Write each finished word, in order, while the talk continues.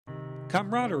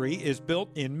Camaraderie is built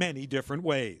in many different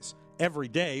ways. Every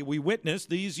day we witness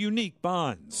these unique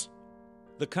bonds.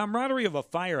 The camaraderie of a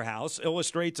firehouse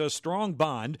illustrates a strong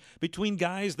bond between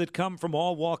guys that come from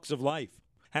all walks of life,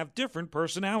 have different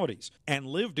personalities, and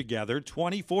live together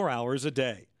 24 hours a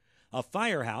day. A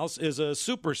firehouse is a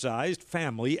supersized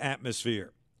family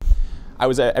atmosphere. I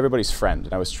was everybody's friend,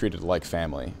 and I was treated like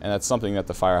family, and that's something that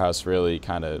the firehouse really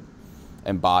kind of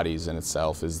embodies in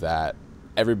itself, is that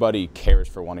everybody cares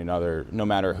for one another, no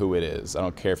matter who it is. I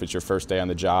don't care if it's your first day on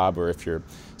the job or if you're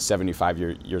 75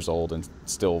 years old and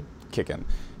still kicking.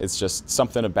 It's just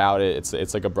something about it.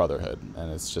 It's like a brotherhood,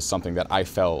 and it's just something that I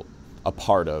felt a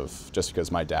part of just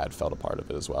because my dad felt a part of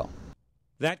it as well.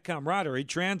 That camaraderie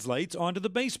translates onto the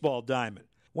baseball diamond.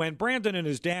 When Brandon and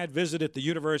his dad visited the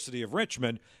University of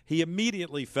Richmond, he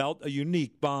immediately felt a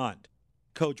unique bond.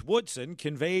 Coach Woodson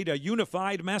conveyed a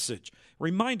unified message,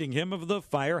 reminding him of the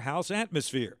firehouse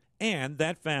atmosphere and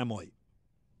that family.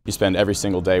 You spend every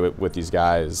single day with these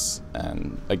guys,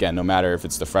 and again, no matter if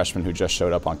it's the freshman who just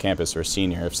showed up on campus or a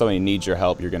senior, if somebody needs your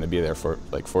help, you're going to be there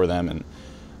for them, and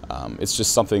it's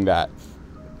just something that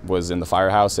was in the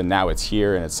firehouse, and now it's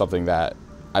here, and it's something that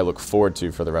I look forward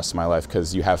to for the rest of my life,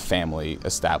 because you have family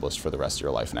established for the rest of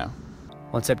your life now.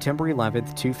 On September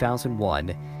 11th,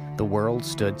 2001, the world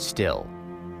stood still.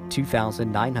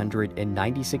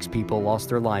 2,996 people lost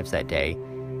their lives that day,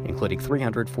 including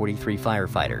 343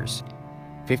 firefighters.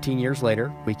 15 years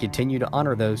later, we continue to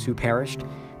honor those who perished,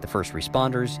 the first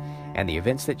responders, and the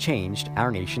events that changed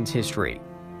our nation's history.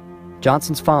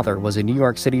 Johnson's father was a New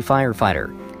York City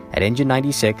firefighter at Engine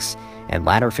 96 and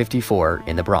Ladder 54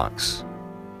 in the Bronx.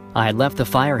 I had left the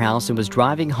firehouse and was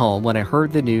driving home when I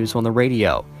heard the news on the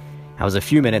radio. I was a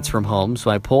few minutes from home, so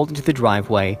I pulled into the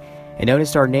driveway and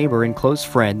noticed our neighbor and close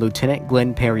friend, Lieutenant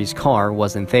Glenn Perry's car,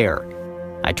 wasn't there.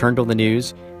 I turned on the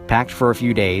news, packed for a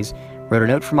few days, wrote a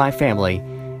note for my family,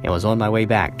 and was on my way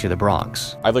back to the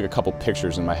Bronx. I have a couple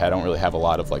pictures in my head. I don't really have a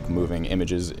lot of moving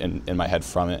images in my head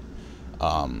from it.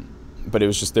 But it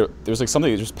was just, there was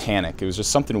something, just panic. It was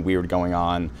just something weird going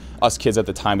on. Us kids at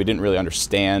the time, we didn't really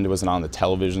understand. It wasn't on the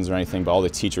televisions or anything, but all the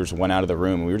teachers went out of the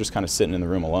room, and we were just kind of sitting in the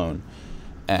room alone.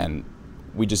 And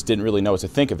we just didn't really know what to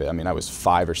think of it. I mean, I was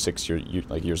 5 or 6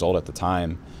 years old at the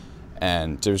time,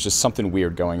 and there was just something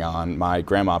weird going on. My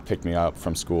grandma picked me up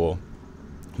from school,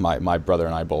 my brother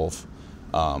and I both.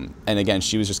 And again,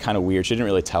 she was just kind of weird. She didn't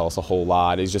really tell us a whole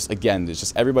lot. It's just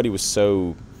everybody was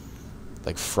so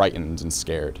frightened and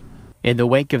scared. In the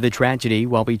wake of the tragedy,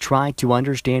 while we tried to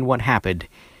understand what happened,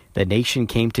 the nation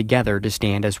came together to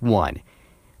stand as one.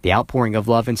 The outpouring of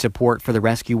love and support for the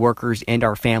rescue workers and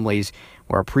our families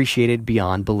were appreciated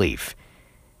beyond belief.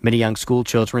 Many young school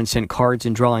children sent cards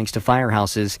and drawings to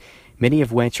firehouses, many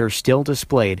of which are still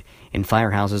displayed in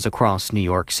firehouses across New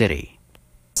York City.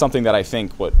 Something that I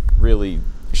think what really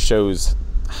shows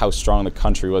how strong the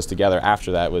country was together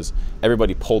after that was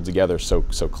everybody pulled together so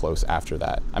close after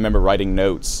that. I remember writing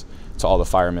notes to all the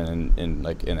firemen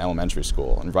in elementary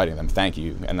school and writing them thank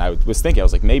you, and I was thinking, I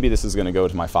was like, maybe this is going to go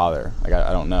to my father. I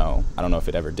don't know if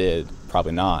it ever did,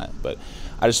 probably not, but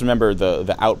I just remember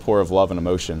the outpour of love and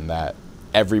emotion that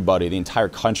everybody, the entire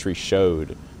country,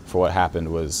 showed for what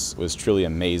happened was truly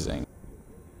amazing.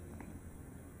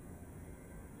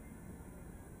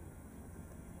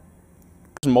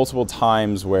 There's multiple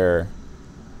times where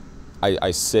I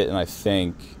sit and I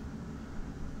think,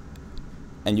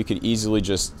 and you could easily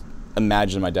just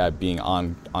imagine my dad being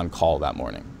on call that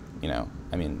morning,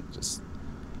 I mean, just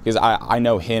because I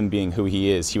know him being who he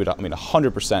is, he would,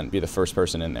 100% be the first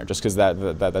person in there, just because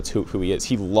that's who he is.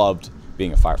 He loved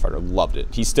being a firefighter, loved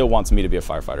it. He still wants me to be a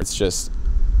firefighter. It's just,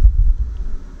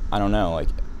 I don't know, I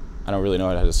don't really know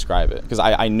how to describe it, because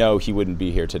I know he wouldn't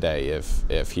be here today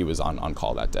if he was on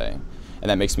call that day, and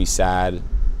that makes me sad.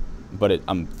 But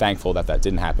I'm thankful that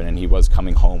didn't happen, and he was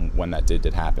coming home when that did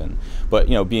happen. But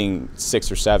being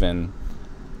 6 or 7,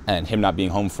 and him not being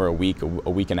home for a week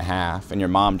and a half, and your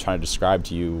mom trying to describe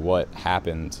to you what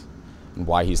happened and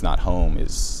why he's not home,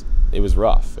 it was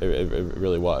rough. It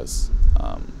really was.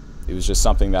 It was just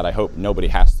something that I hope nobody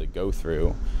has to go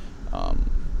through.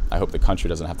 I hope the country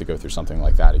doesn't have to go through something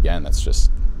like that again. That's just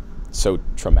so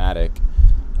traumatic.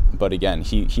 But again,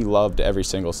 he loved every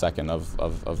single second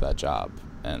of that job.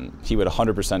 And he would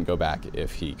 100% go back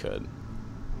if he could.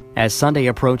 As Sunday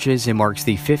approaches and marks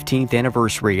the 15th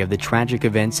anniversary of the tragic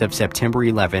events of September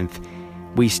 11th,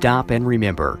 we stop and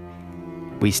remember.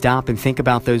 We stop and think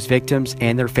about those victims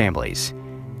and their families.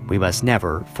 We must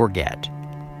never forget.